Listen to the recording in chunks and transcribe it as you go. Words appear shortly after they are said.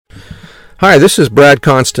Hi, this is Brad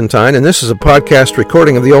Constantine, and this is a podcast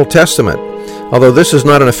recording of the Old Testament. Although this is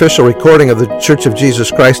not an official recording of the Church of Jesus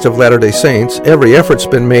Christ of Latter-day Saints, every effort's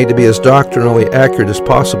been made to be as doctrinally accurate as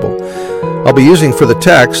possible. I'll be using for the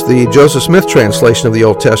text the Joseph Smith translation of the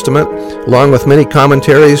Old Testament, along with many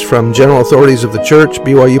commentaries from general authorities of the Church,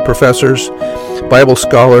 BYU professors, Bible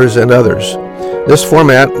scholars, and others. This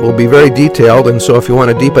format will be very detailed, and so if you want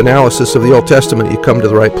a deep analysis of the Old Testament, you come to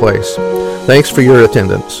the right place. Thanks for your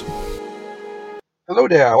attendance. Hello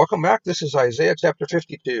there, welcome back. This is Isaiah chapter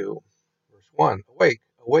 52, verse 1. Awake,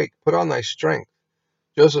 awake, put on thy strength.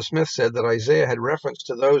 Joseph Smith said that Isaiah had reference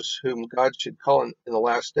to those whom God should call in the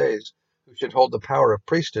last days, who should hold the power of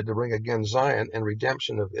priesthood to bring again Zion and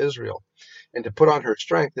redemption of Israel. And to put on her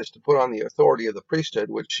strength is to put on the authority of the priesthood,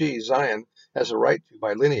 which she, Zion, has a right to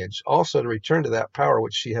by lineage, also to return to that power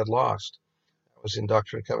which she had lost. That was in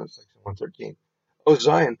Doctrine and Covenants, section 113. O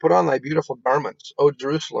Zion, put on thy beautiful garments, O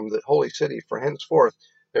Jerusalem, the holy city, for henceforth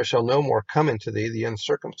there shall no more come into thee the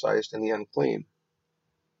uncircumcised and the unclean.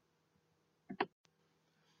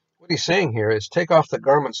 What he's saying here is take off the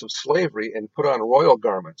garments of slavery and put on royal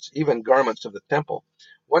garments, even garments of the temple.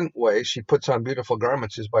 One way she puts on beautiful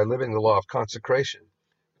garments is by living the law of consecration.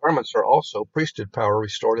 Garments are also priesthood power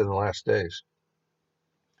restored in the last days.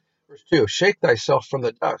 Verse 2, shake thyself from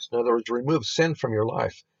the dust. In other words, remove sin from your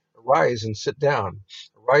life. Arise and sit down.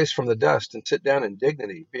 Arise from the dust and sit down in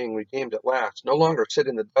dignity, being redeemed at last. No longer sit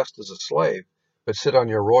in the dust as a slave, but sit on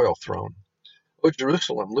your royal throne. O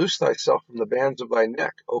Jerusalem, loose thyself from the bands of thy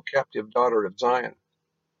neck, O captive daughter of Zion.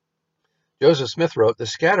 Joseph Smith wrote, the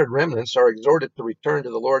scattered remnants are exhorted to return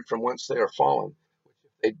to the Lord from whence they are fallen.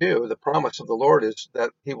 If they do, the promise of the Lord is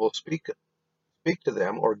that he will speak to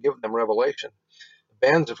them or give them revelation. The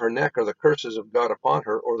bands of her neck are the curses of God upon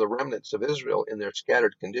her, or the remnants of Israel in their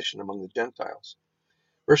scattered condition among the Gentiles.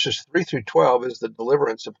 Verses 3 through 12 is the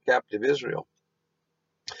deliverance of captive Israel.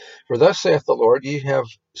 For thus saith the Lord, ye have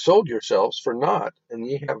sold yourselves for naught, and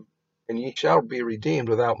ye shall be redeemed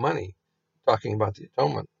without money. Talking about the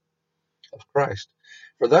atonement of Christ.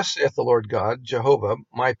 For thus saith the Lord God, Jehovah,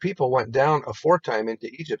 my people went down aforetime into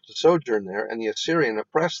Egypt to sojourn there, and the Assyrian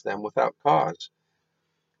oppressed them without cause.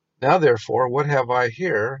 Now therefore, what have I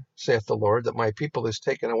here, saith the Lord, that my people is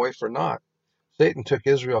taken away for naught? Satan took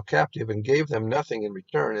Israel captive and gave them nothing in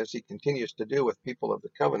return, as he continues to do with people of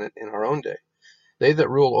the covenant in our own day. They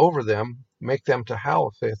that rule over them make them to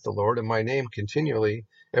howl, saith the Lord, and my name continually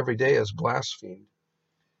every day is blasphemed.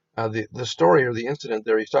 The story or the incident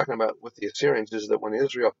there he's talking about with the Assyrians is that when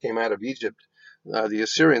Israel came out of Egypt, the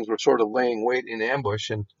Assyrians were sort of laying wait in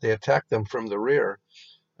ambush, and they attacked them from the rear,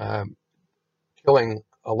 killing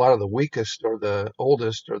a lot of the weakest or the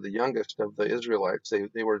oldest or the youngest of the Israelites.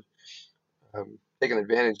 They were taking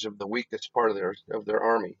advantage of the weakest part of their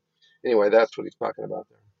army. Anyway, that's what he's talking about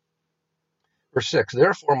there. Verse 6,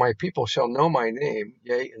 therefore my people shall know my name,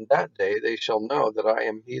 yea, in that day they shall know that I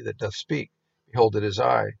am he that doth speak. Behold, it is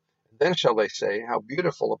I. And then shall they say, how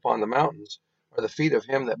beautiful upon the mountains are the feet of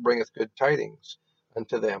him that bringeth good tidings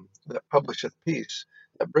unto them, that publisheth peace,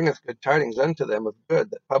 that bringeth good tidings unto them of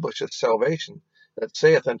good, that publisheth salvation, that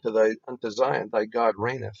saith unto Zion, thy God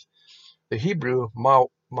reigneth. The Hebrew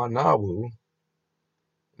manawu,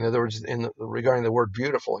 in other words, regarding the word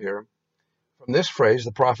beautiful here, from this phrase,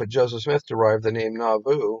 the prophet Joseph Smith derived the name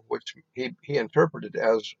Nauvoo, which he interpreted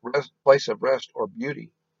as place of rest or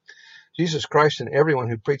beauty. Jesus Christ and everyone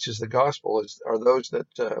who preaches the gospel are those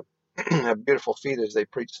that have beautiful feet as they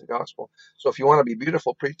preach the gospel. So if you want to be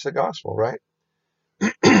beautiful, preach the gospel, right?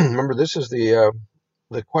 Remember, this is the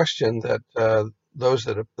question that those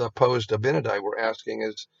that opposed Abinadi were asking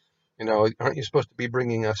is, aren't you supposed to be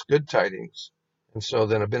bringing us good tidings? And so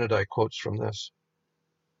then Abinadi quotes from this.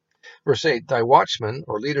 Verse 8, thy watchmen,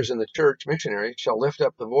 or leaders in the church, missionaries, shall lift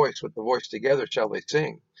up the voice. With the voice together shall they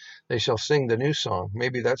sing. They shall sing the new song.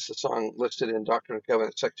 Maybe that's the song listed in Doctrine and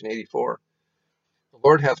Covenants, section 84. The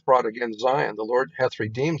Lord hath brought again Zion. The Lord hath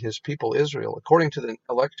redeemed his people Israel, according to the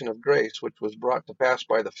election of grace, which was brought to pass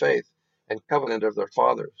by the faith and covenant of their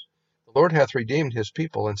fathers. The Lord hath redeemed his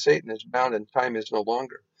people, and Satan is bound, and time is no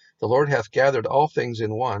longer. The Lord hath gathered all things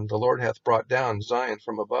in one. The Lord hath brought down Zion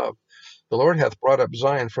from above. The Lord hath brought up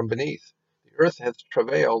Zion from beneath. The earth hath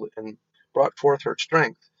travailed and brought forth her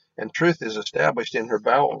strength, and truth is established in her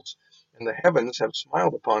bowels. And the heavens have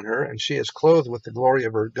smiled upon her, and she is clothed with the glory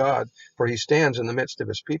of her God, for he stands in the midst of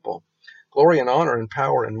his people. Glory and honor and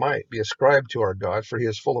power and might be ascribed to our God, for he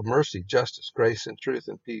is full of mercy, justice, grace, and truth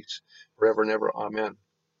and peace, forever and ever. Amen.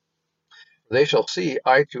 They shall see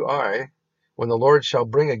eye to eye when the Lord shall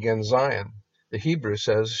bring again Zion. The Hebrew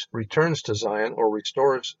says returns to Zion or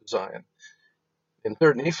restores Zion. In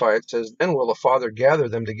 3rd Nephi it says, Then will the Father gather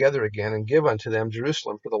them together again and give unto them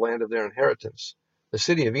Jerusalem for the land of their inheritance. The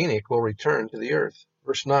city of Enoch will return to the earth.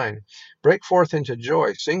 Verse 9, Break forth into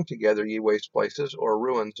joy, sing together, ye waste places, or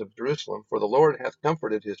ruins of Jerusalem, for the Lord hath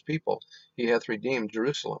comforted his people, he hath redeemed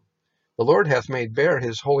Jerusalem. The Lord hath made bare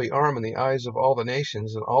his holy arm in the eyes of all the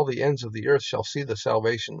nations, and all the ends of the earth shall see the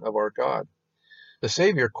salvation of our God. The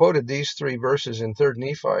Savior quoted these 3 verses in 3rd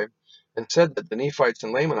Nephi and said that the Nephites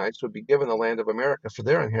and Lamanites would be given the land of America for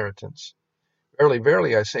their inheritance. Verily,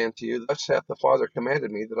 verily, I say unto you, thus hath the Father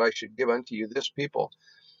commanded me, that I should give unto you this people,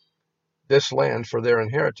 this land for their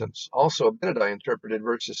inheritance. Also Abinadi interpreted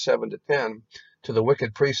verses 7 to 10 to the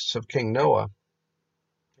wicked priests of King Noah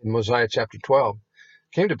in Mosiah chapter 12.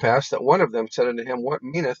 It came to pass that one of them said unto him, What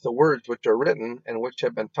meaneth the words which are written, and which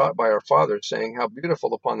have been taught by our fathers, saying, How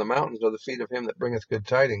beautiful upon the mountains are the feet of him that bringeth good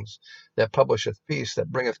tidings, that publisheth peace,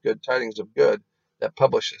 that bringeth good tidings of good, that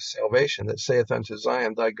publisheth salvation, that saith unto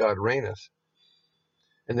Zion, Thy God reigneth.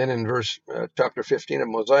 And then in chapter 15 of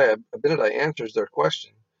Mosiah, Abinadi answers their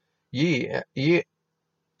question. Yea,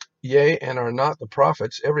 and are not the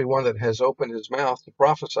prophets, every one that has opened his mouth to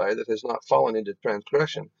prophesy, that has not fallen into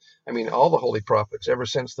transgression? I mean, all the holy prophets, ever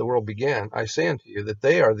since the world began, I say unto you, that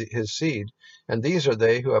they are his seed, and these are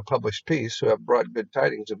they who have published peace, who have brought good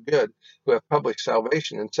tidings of good, who have published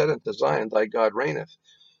salvation, and said unto Zion, Thy God reigneth.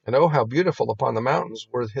 And oh, how beautiful upon the mountains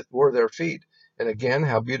were their feet. And again,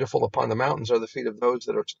 how beautiful upon the mountains are the feet of those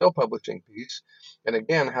that are still publishing peace. And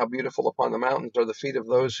again, how beautiful upon the mountains are the feet of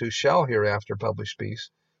those who shall hereafter publish peace.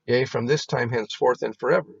 Yea, from this time henceforth and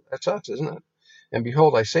forever. That's us, isn't it? And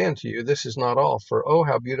behold, I say unto you, this is not all. For oh,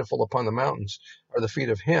 how beautiful upon the mountains are the feet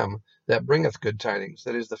of him that bringeth good tidings,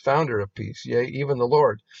 that is the founder of peace, yea, even the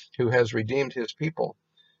Lord, who has redeemed his people,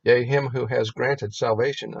 yea, him who has granted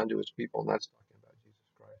salvation unto his people. And that's talking about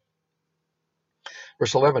Jesus Christ.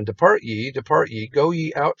 Verse 11, Depart ye, go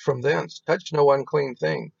ye out from thence, touch no unclean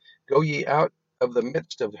thing. Go ye out of the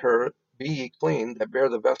midst of her, be ye clean, that bear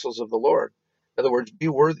the vessels of the Lord. In other words, be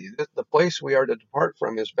worthy. The place we are to depart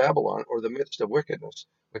from is Babylon, or the midst of wickedness,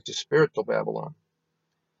 which is spiritual Babylon.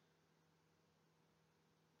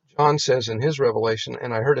 John says in his revelation,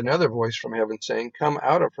 And I heard another voice from heaven saying, Come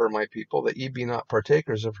out of her, my people, that ye be not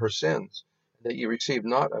partakers of her sins, and that ye receive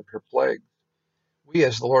not of her plagues. We,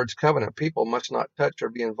 as the Lord's covenant people, must not touch or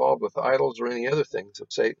be involved with idols or any other things of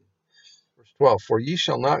Satan. Verse 12, For ye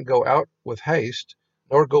shall not go out with haste,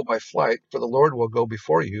 nor go by flight, for the Lord will go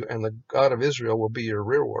before you, and the God of Israel will be your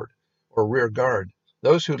rearward, or rear guard.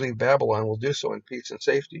 Those who leave Babylon will do so in peace and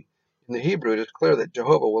safety. In the Hebrew, it is clear that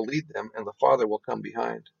Jehovah will lead them, and the Father will come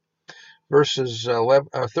behind. Verses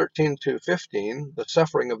 13 to 15, the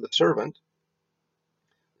suffering of the servant.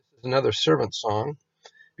 This is another servant song.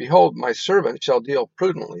 Behold, my servant shall deal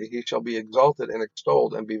prudently. He shall be exalted and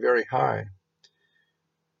extolled, and be very high.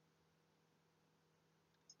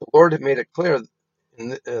 The Lord had made it clear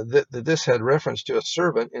that this had reference to a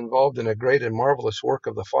servant involved in a great and marvelous work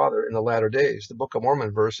of the Father in the latter days. The Book of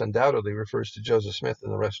Mormon verse undoubtedly refers to Joseph Smith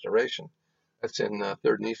and the Restoration. That's in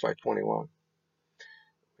 3rd Nephi 21.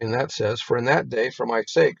 And that says, For in that day, for my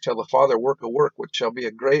sake, shall the Father work a work which shall be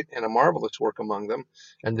a great and a marvelous work among them,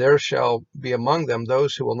 and there shall be among them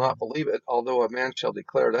those who will not believe it, although a man shall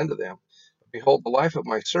declare it unto them. Behold, the life of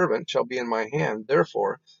my servant shall be in my hand,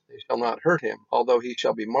 therefore they shall not hurt him, although he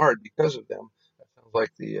shall be marred because of them. That sounds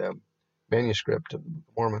like the manuscript of the Book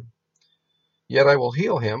of Mormon. Yet I will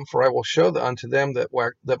heal him, for I will show unto them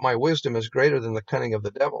that my wisdom is greater than the cunning of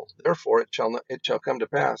the devil. Therefore it shall come to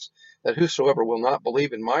pass, that whosoever will not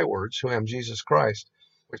believe in my words, who am Jesus Christ,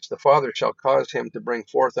 which the Father shall cause him to bring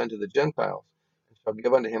forth unto the Gentiles, shall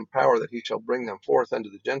give unto him power that he shall bring them forth unto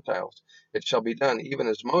the Gentiles. It shall be done, even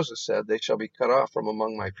as Moses said, They shall be cut off from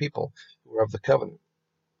among my people who are of the covenant.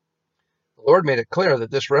 The Lord made it clear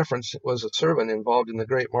that this reference was a servant involved in the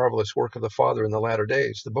great marvelous work of the Father in the latter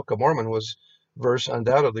days. The Book of Mormon verse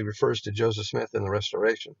undoubtedly refers to Joseph Smith and the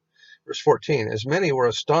Restoration. Verse 14, As many were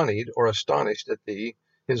astonished at thee,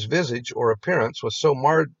 his visage or appearance was so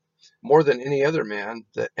marred more than any other man,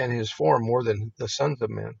 and his form more than the sons of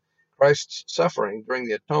men. Christ's suffering during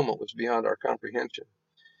the atonement was beyond our comprehension.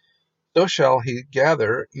 So shall he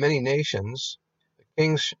gather many nations. The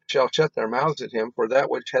kings shall shut their mouths at him, for that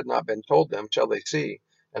which had not been told them shall they see,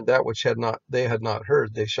 and that which they had not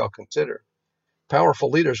heard they shall consider. Powerful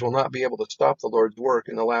leaders will not be able to stop the Lord's work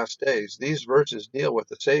in the last days. These verses deal with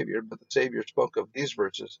the Savior, but the Savior spoke of these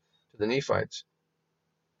verses to the Nephites.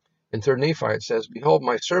 In 3rd Nephi it says, Behold,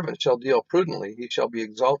 my servant shall deal prudently, he shall be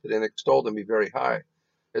exalted and extolled and be very high.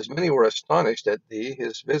 As many were astonished at thee,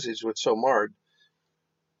 his visage was so marred.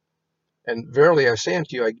 And verily I say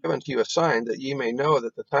unto you, I give unto you a sign, that ye may know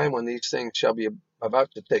that the time when these things shall be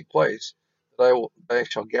about to take place, that I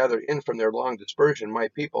shall gather in from their long dispersion my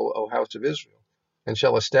people, O house of Israel, and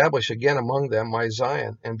shall establish again among them my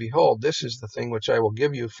Zion. And behold, this is the thing which I will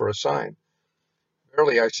give you for a sign.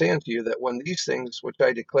 Verily I say unto you, that when these things which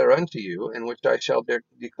I declare unto you, and which I shall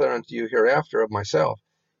declare unto you hereafter of myself,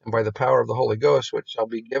 and by the power of the Holy Ghost, which shall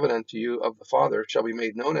be given unto you of the Father, shall be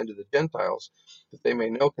made known unto the Gentiles, that they may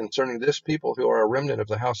know concerning this people who are a remnant of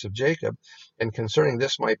the house of Jacob, and concerning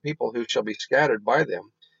this my people who shall be scattered by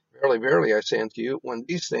them. Verily, verily, I say unto you, when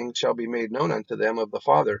these things shall be made known unto them of the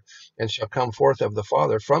Father, and shall come forth of the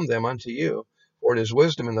Father from them unto you, for it is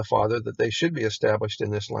wisdom in the Father that they should be established in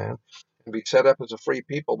this land, and be set up as a free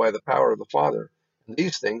people by the power of the Father. And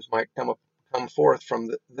these things might come forth from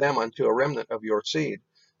them unto a remnant of your seed,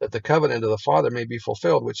 that the covenant of the Father may be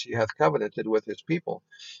fulfilled, which he hath covenanted with his people,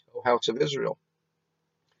 O house of Israel.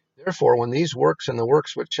 Therefore, when these works and the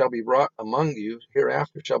works which shall be wrought among you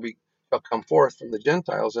hereafter shall come forth from the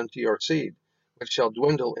Gentiles unto your seed, which shall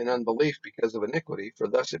dwindle in unbelief because of iniquity, for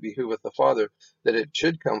thus it behoveth the Father that it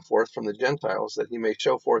should come forth from the Gentiles, that he may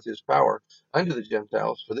show forth his power unto the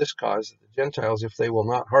Gentiles, for this cause, that the Gentiles, if they will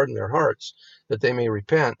not harden their hearts, that they may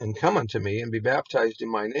repent and come unto me, and be baptized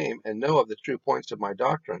in my name, and know of the true points of my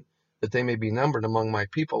doctrine, that they may be numbered among my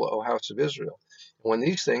people, O house of Israel. And when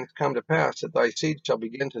these things come to pass, that thy seed shall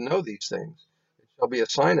begin to know these things, it shall be a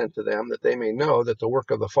sign unto them, that they may know that the work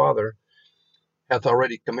of the Father hath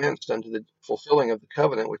already commenced unto the fulfilling of the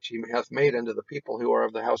covenant which he hath made unto the people who are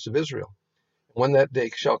of the house of Israel. And when that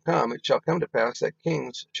day shall come, it shall come to pass that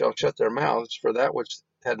kings shall shut their mouths, for that which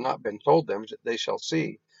had not been told them they shall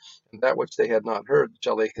see, and that which they had not heard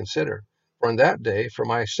shall they consider. For in that day, for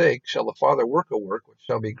my sake, shall the Father work a work which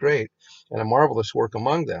shall be great, and a marvelous work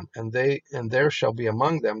among them, and there shall be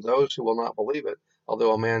among them those who will not believe it,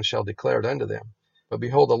 although a man shall declare it unto them. But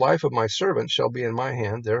behold, the life of my servant shall be in my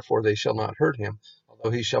hand, therefore they shall not hurt him, although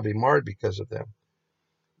he shall be marred because of them.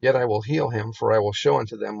 Yet I will heal him, for I will show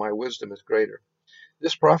unto them my wisdom is greater.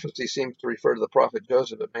 This prophecy seems to refer to the prophet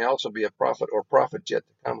Joseph. It may also be a prophet or prophets yet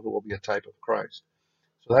to come who will be a type of Christ.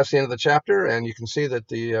 So that's the end of the chapter, and you can see that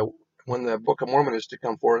when the Book of Mormon is to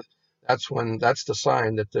come forth, that's the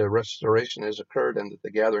sign that the restoration has occurred and that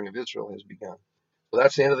the gathering of Israel has begun. So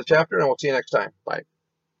that's the end of the chapter, and we'll see you next time. Bye.